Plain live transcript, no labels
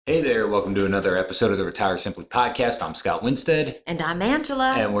Hey there, welcome to another episode of the Retire Simply podcast. I'm Scott Winstead, And I'm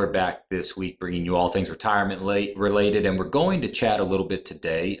Angela. and we're back this week bringing you all things retirement related. And we're going to chat a little bit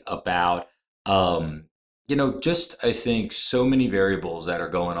today about, just I think so many variables that are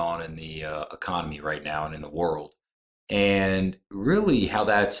going on in the economy right now and in the world, and really how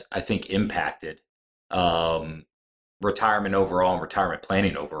that's, I think, impacted um, retirement overall and retirement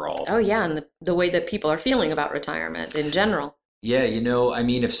planning overall. Oh, yeah, and the way that people are feeling about retirement in general. Yeah,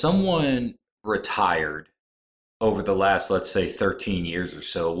 if someone retired over the last, let's say, 13 years or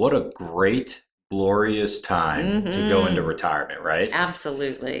so, what a great, glorious time to go into retirement, right?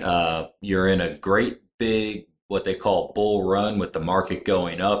 Absolutely. You're in a great big, what they call bull run with the market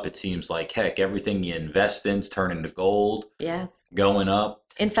going up. It seems like, heck, everything you invest in's turning to gold, Yes. going up.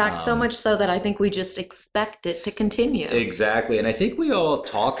 In fact, so much so that I think we just expect it to continue. Exactly. And I think we all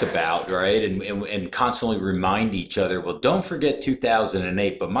talked about, right, and constantly remind each other, well, don't forget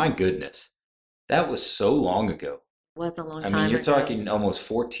 2008, but my goodness, that was so long ago. Was a long I time mean, you're ago. talking almost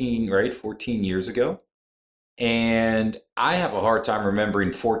 14, right? 14 years ago. And I have a hard time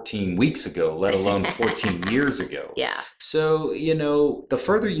remembering 14 weeks ago, let alone 14 years ago. Yeah. So, the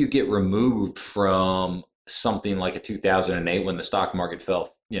further you get removed from something like a 2008 when the stock market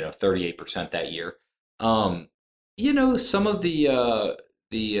fell, 38% that year, some of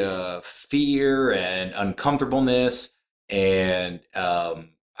the fear and uncomfortableness and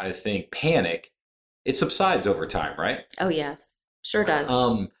I think panic, it subsides over time, right? Oh, yes. Sure does.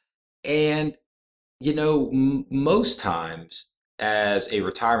 And most times as a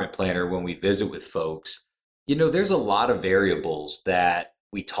retirement planner, when we visit with folks, there's a lot of variables that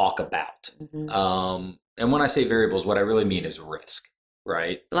we talk about. And when I say variables, what I really mean is risk,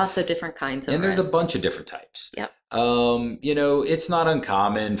 right? Lots of different kinds of And there's a risk. bunch of different types. Yep. It's not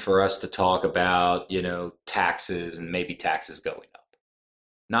uncommon for us to talk about, taxes and maybe taxes going up.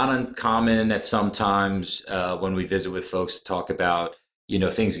 Not uncommon that sometimes when we visit with folks to talk about,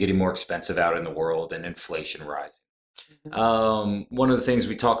 things getting more expensive out in the world and inflation rising. One of the things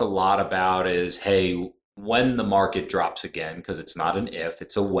we talk a lot about is, hey, when the market drops again, because it's not an if,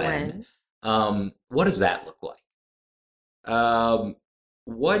 it's a when. What does that look like?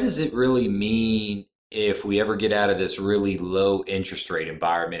 What does it really mean if we ever get out of this really low interest rate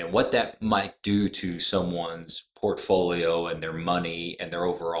environment, and what that might do to someone's portfolio and their money and their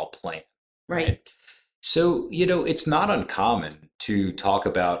overall plan? Right. So, it's not uncommon to talk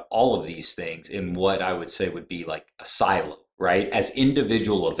about all of these things in what I would say would be like a silo, right? As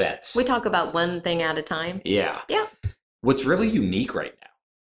individual events. We talk about one thing at a time. Yeah. Yeah. What's really unique right now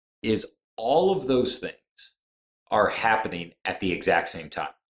is all of those things are happening at the exact same time.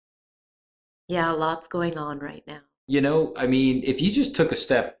 Yeah, lots going on right now. If you just took a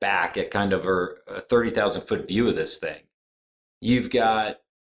step back at kind of a 30,000 foot view of this thing, you've got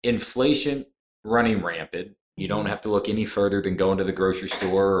inflation running rampant. You don't have to look any further than going to the grocery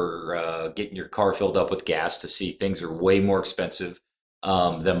store or getting your car filled up with gas to see things are way more expensive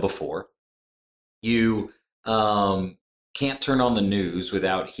than before. You can't turn on the news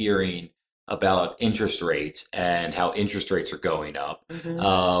without hearing about interest rates and how interest rates are going up.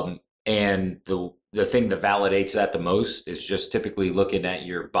 And the thing that validates that the most is just typically looking at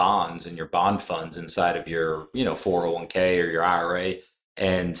your bonds and your bond funds inside of your 401k or your IRA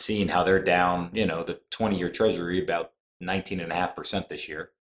and seeing how they're down, the 20-year treasury about 19.5% this year.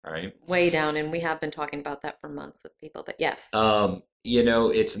 All right. Way down, and we have been talking about that for months with people, but yes.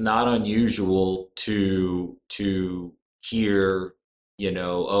 It's not unusual to hear,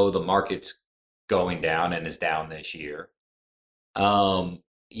 oh, the market's going down and is down this year. All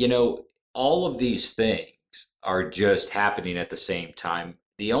of these things are just happening at the same time.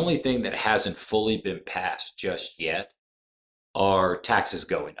 The only thing that hasn't fully been passed just yet are taxes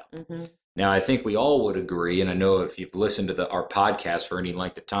going up. Now, I think we all would agree, and I know if you've listened to our podcast for any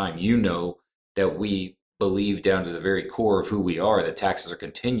length of time, you know that we believe down to the very core of who we are that taxes are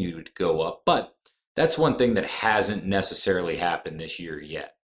continuing to go up. But that's one thing that hasn't necessarily happened this year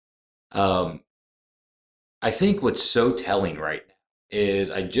yet. I think what's so telling right now is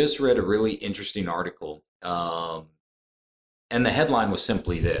I just read a really interesting article, and the headline was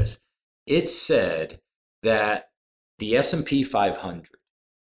simply this. It said that the S&P 500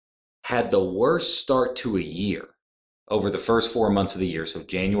 had the worst start to a year over the first 4 months of the year, so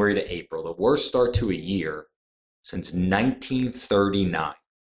January to April, the worst start to a year since 1939.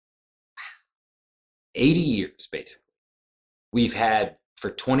 80 years, basically. We've had,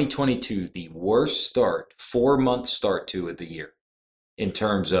 for 2022, the worst start, 4-month start to the year in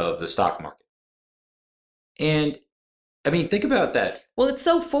terms of the stock market. And I mean, think about that. Well, it's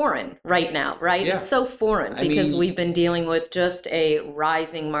so foreign right now, right? Yeah. It's so foreign I because mean- we've been dealing with just a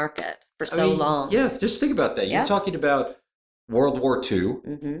rising market for so long. Yeah, just think about that. Yeah. You're talking about World War II,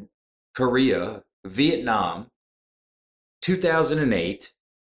 Hmm. Korea, Vietnam, 2008,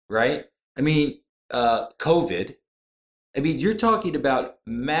 right? I mean, COVID. I mean, you're talking about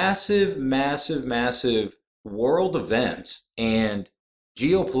massive, massive, massive world events and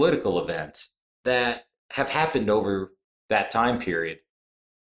geopolitical events that have happened over that time period.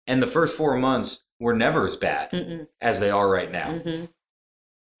 And the first 4 months were never as bad Mm-mm. as they are right now. Hmm.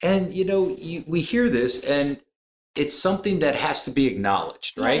 And, we hear this, and it's something that has to be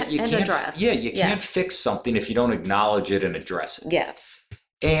acknowledged, right? Yeah, and addressed. Yeah, you can't Yes. fix something if you don't acknowledge it and address it. Yes.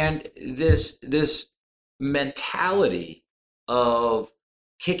 And this mentality of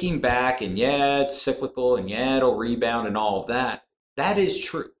kicking back and yeah, it's cyclical and yeah, it'll rebound and all of that, that is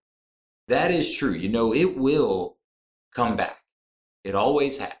true. That is true. It will come back. It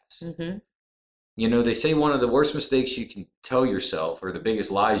always has. Hmm. They say one of the worst mistakes you can tell yourself, or the biggest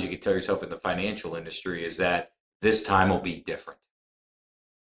lies you can tell yourself in the financial industry, is that this time will be different.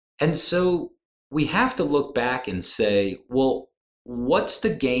 And so we have to look back and say, well, what's the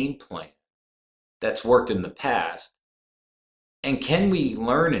game plan that's worked in the past? And can we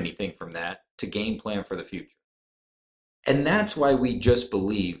learn anything from that to game plan for the future? And that's why we just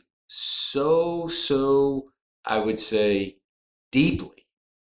believe so, I would say, deeply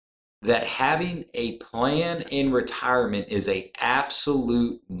that having a plan in retirement is a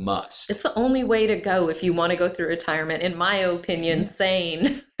absolute must. It's the only way to go if you want to go through retirement, in my opinion,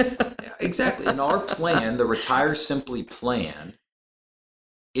 sane. Yeah, exactly. And our plan, the Retire Simply plan,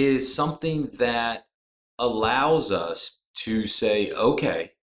 is something that allows us to say,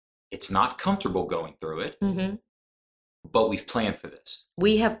 okay, it's not comfortable going through it, Hmm. but we've planned for this.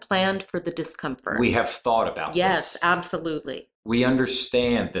 We have planned for the discomfort. We have thought about Yes, this. absolutely. We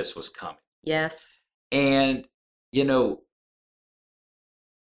understand this was coming. Yes. And,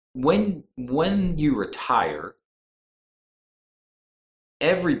 when you retire,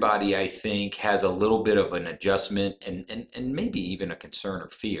 everybody, I think, has a little bit of an adjustment and maybe even a concern or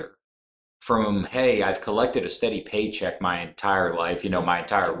fear from, hey, I've collected a steady paycheck my entire life, my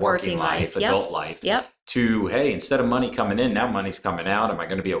entire working life, Yep. adult life, Yep. to, hey, instead of money coming in, now money's coming out. Am I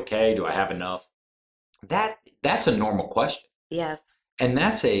going to be okay? Do I have enough? That's a normal question. Yes. And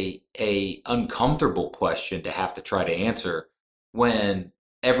that's a uncomfortable question to have to try to answer when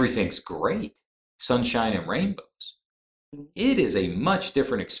everything's great, sunshine and rainbows. It is a much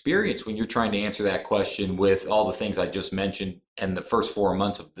different experience when you're trying to answer that question with all the things I just mentioned and the first 4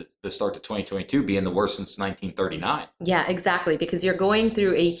 months of the start to 2022 being the worst since 1939. Yeah, exactly. Because you're going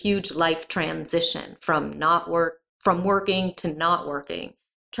through a huge life transition from working to not working.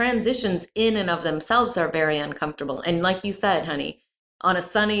 Transitions in and of themselves are very uncomfortable. And like you said, honey, on a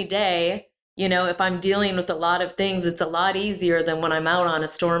sunny day, if I'm dealing with a lot of things, it's a lot easier than when I'm out on a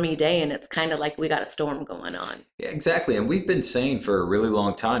stormy day and it's kind of like we got a storm going on. Yeah, exactly. And we've been saying for a really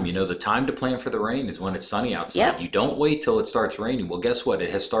long time, the time to plan for the rain is when it's sunny outside. Yep. You don't wait till it starts raining. Well, guess what? It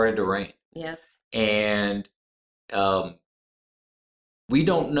has started to rain. Yes. And we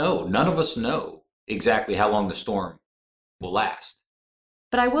don't know. None of us know exactly how long the storm will last.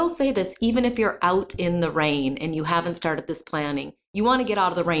 But I will say this, even if you're out in the rain and you haven't started this planning, you want to get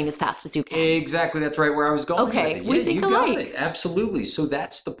out of the rain as fast as you can. Exactly. That's right where I was going. Okay, with it. we Yeah, think you got alike. it. Absolutely. So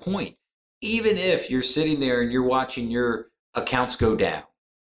that's the point. Even if you're sitting there and you're watching your accounts go down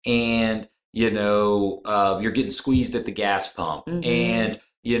and, you're getting squeezed at the gas pump Mhm. and,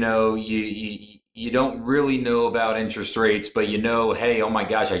 you don't really know about interest rates, but hey, oh my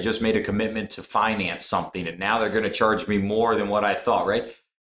gosh, I just made a commitment to finance something and now they're going to charge me more than what I thought, right?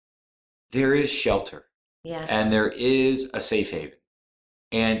 There is shelter. Yes. And there is a safe haven.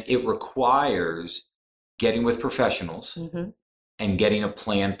 And it requires getting with professionals Mhm. and getting a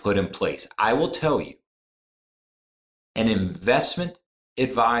plan put in place. I will tell you, an investment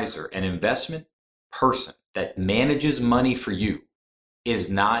advisor, an investment person that manages money for you is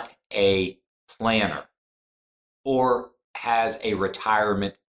not a planner or has a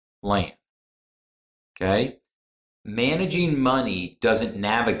retirement plan. Okay? Managing money doesn't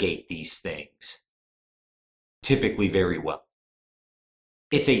navigate these things typically very well.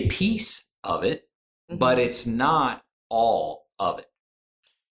 It's a piece of it, but it's not all of it.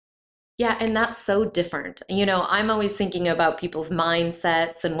 Yeah, and that's so different. I'm always thinking about people's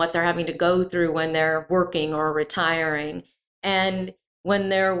mindsets and what they're having to go through when they're working or retiring. And when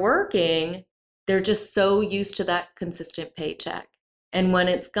they're working, they're just so used to that consistent paycheck. And when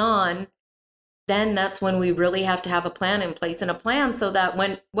it's gone, then that's when we really have to have a plan in place, and a plan so that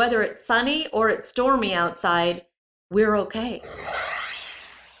whether it's sunny or it's stormy outside, we're okay.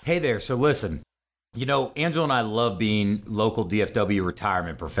 Hey there. So listen, Angela and I love being local DFW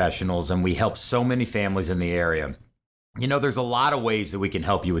retirement professionals, and we help so many families in the area. There's a lot of ways that we can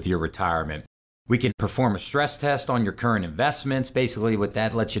help you with your retirement. We can perform a stress test on your current investments. Basically, what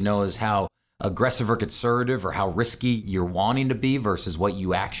that lets you know is how aggressive or conservative or how risky you're wanting to be versus what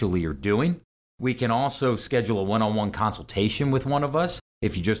you actually are doing. We can also schedule a one-on-one consultation with one of us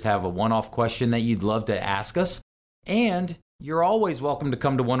if you just have a one-off question that you'd love to ask us. And you're always welcome to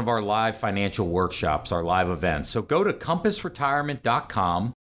come to one of our live financial workshops, our live events. So go to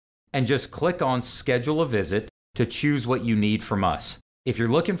compassretirement.com and just click on schedule a visit to choose what you need from us. If you're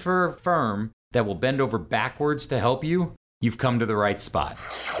looking for a firm that will bend over backwards to help you, you've come to the right spot.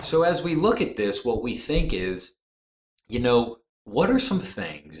 So as we look at this, what we think is, what are some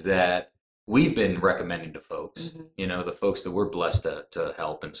things that we've been recommending to folks, the folks that we're blessed to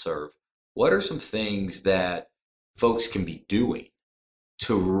help and serve? What are some things that folks can be doing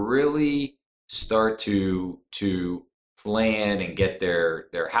to really start to plan and get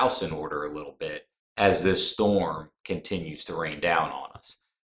their house in order a little bit as this storm continues to rain down on us?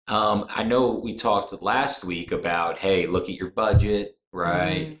 I know we talked last week about, hey, look at your budget,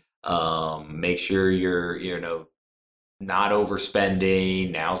 right? Make sure you're, not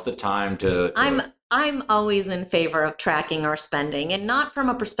overspending. Now's the time to I'm always in favor of tracking our spending, and not from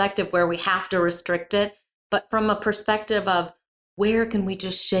a perspective where we have to restrict it, but from a perspective of where can we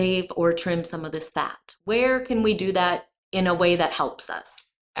just shave or trim some of this fat? Where can we do that in a way that helps us?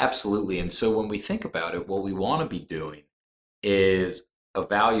 Absolutely. And so when we think about it, what we want to be doing is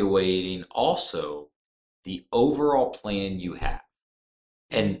evaluating also the overall plan you have.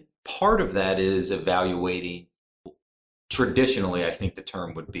 And part of that is evaluating, traditionally, I think the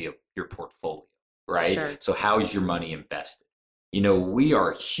term would be your portfolio, right? Sure. So how is your money invested? We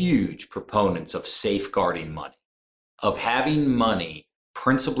are huge proponents of safeguarding money, of having money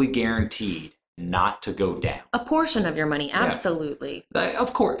principally guaranteed not to go down. A portion of your money, absolutely. Yeah.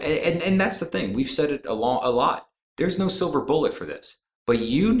 Of course. And that's the thing. We've said it a lot. There's no silver bullet for this. But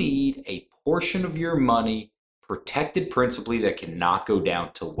you need a portion of your money protected principally that cannot go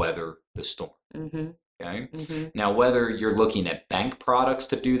down to weather the storm. Okay. Now, whether you're looking at bank products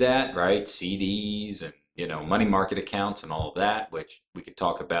to do that, right? CDs and, money market accounts and all of that, which we could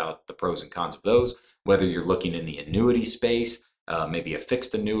talk about the pros and cons of those, whether you're looking in the annuity space, maybe a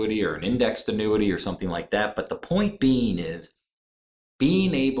fixed annuity or an indexed annuity or something like that. But the point being is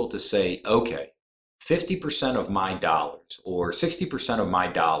being able to say, okay, 50% of my dollars or 60% of my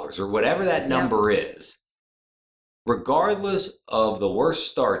dollars or whatever that number is, regardless of the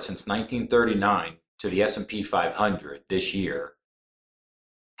worst start since 1939 to the S&P 500 this year,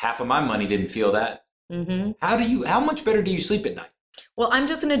 half of my money didn't feel that. How much better do you sleep at night? Well, I'm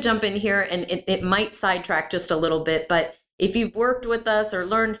just going to jump in here, and it might sidetrack just a little bit, but if you've worked with us or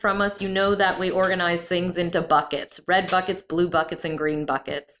learned from us, you know that we organize things into buckets: red buckets, blue buckets, and green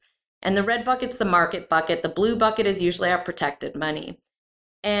buckets. And the red bucket's the market bucket. The blue bucket is usually our protected money.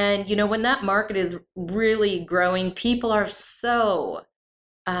 And, when that market is really growing, people are so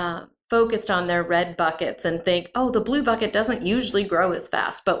focused on their red buckets and think, oh, the blue bucket doesn't usually grow as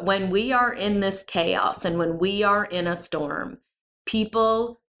fast. But when we are in this chaos and when we are in a storm,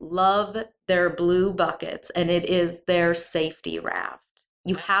 people love their blue buckets, and it is their safety raft.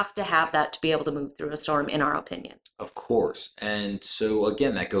 You have to have that to be able to move through a storm, in our opinion. Of course. And so,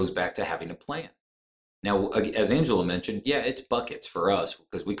 again, that goes back to having a plan. Now, as Angela mentioned, it's buckets for us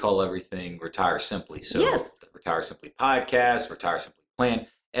because we call everything Retire Simply. So yes. The Retire Simply podcast, Retire Simply plan,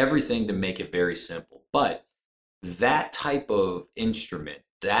 everything to make it very simple. But that type of instrument,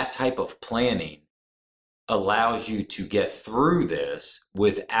 that type of planning allows you to get through this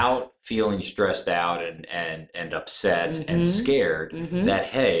without feeling stressed out and upset and scared that,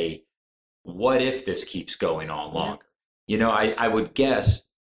 hey, what if this keeps going on longer? I would guess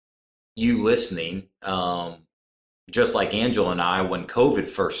you listening, just like Angela and I, when COVID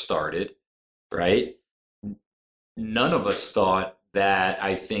first started, right? None of us thought that,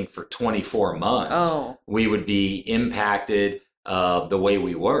 I think, for 24 months, we would be impacted the way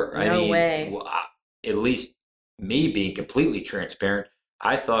we were. No way. At least me being completely transparent,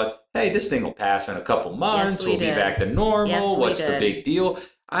 I thought, hey, this thing will pass in a couple months. We'll be back to normal. What's the big deal?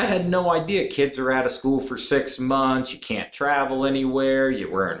 I had no idea. Kids are out of school for 6 months. You can't travel anywhere.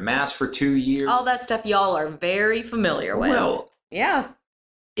 You're wearing masks for 2 years. All that stuff y'all are very familiar with. Well,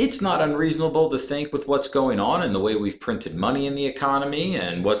 it's not unreasonable to think with what's going on and the way we've printed money in the economy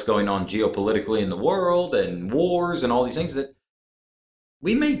and what's going on geopolitically in the world and wars and all these things that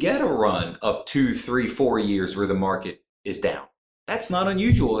we may get a run of 2, 3, 4 years where the market is down. That's not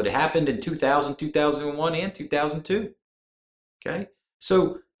unusual. It happened in 2000, 2001, and 2002. Okay?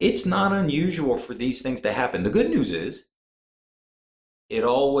 So it's not unusual for these things to happen. The good news is it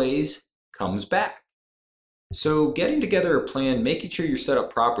always comes back. So getting together a plan, making sure you're set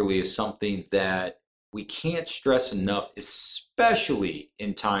up properly is something that we can't stress enough, especially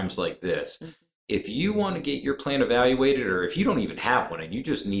in times like this. Mm-hmm. If you want to get your plan evaluated, or if you don't even have one and you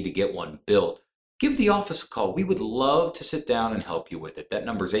just need to get one built, give the office a call. We would love to sit down and help you with it. That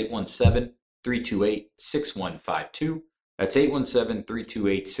number is 817-328-6152. That's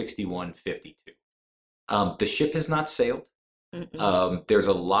 817-328-6152. The ship has not sailed. There's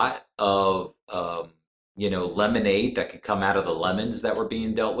a lot of lemonade that could come out of the lemons that we're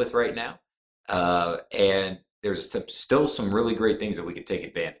being dealt with right now. And there's still some really great things that we could take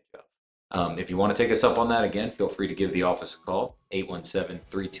advantage of. If you want to take us up on that, again, feel free to give the office a call,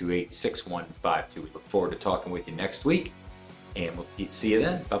 817-328-6152. We look forward to talking with you next week, and we'll see you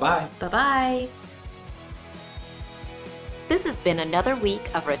then. Bye-bye. Bye-bye. This has been another week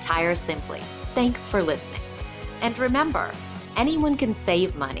of Retire Simply. Thanks for listening. And remember, anyone can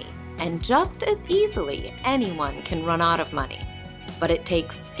save money, and just as easily, anyone can run out of money. But it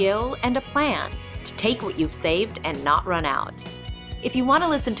takes skill and a plan to take what you've saved and not run out. If you want to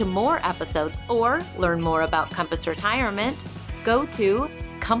listen to more episodes or learn more about Compass Retirement, go to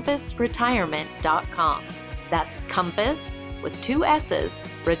compassretirement.com. That's Compass with 2 S's,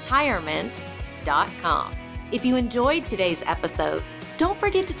 retirement.com. If you enjoyed today's episode, don't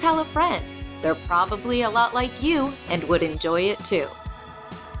forget to tell a friend. They're probably a lot like you and would enjoy it too.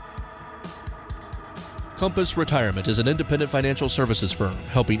 Compass Retirement is an independent financial services firm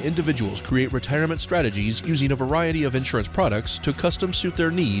helping individuals create retirement strategies using a variety of insurance products to custom suit their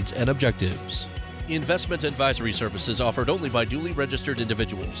needs and objectives. Investment advisory services offered only by duly registered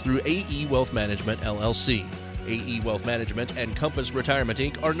individuals through AE Wealth Management, LLC. AE Wealth Management and Compass Retirement,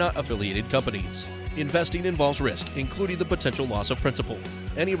 Inc. are not affiliated companies. Investing involves risk, including the potential loss of principal.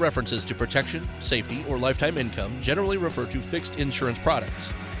 Any references to protection, safety, or lifetime income generally refer to fixed insurance products,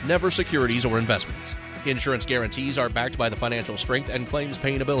 never securities or investments. Insurance guarantees are backed by the financial strength and claims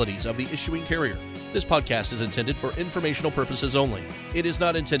paying abilities of the issuing carrier. This podcast is intended for informational purposes only. It is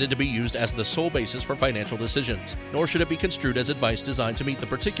not intended to be used as the sole basis for financial decisions, nor should it be construed as advice designed to meet the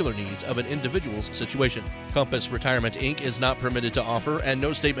particular needs of an individual's situation. Compass Retirement, Inc. is not permitted to offer, and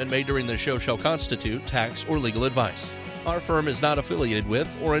no statement made during this show shall constitute tax or legal advice. Our firm is not affiliated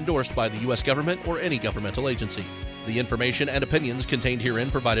with or endorsed by the U.S. government or any governmental agency. The information and opinions contained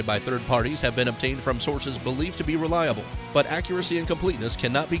herein provided by third parties have been obtained from sources believed to be reliable, but accuracy and completeness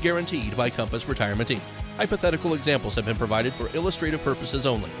cannot be guaranteed by Compass Retirement, Inc. Hypothetical examples have been provided for illustrative purposes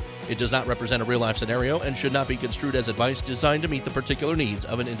only. It does not represent a real-life scenario and should not be construed as advice designed to meet the particular needs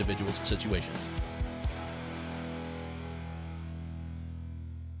of an individual's situation.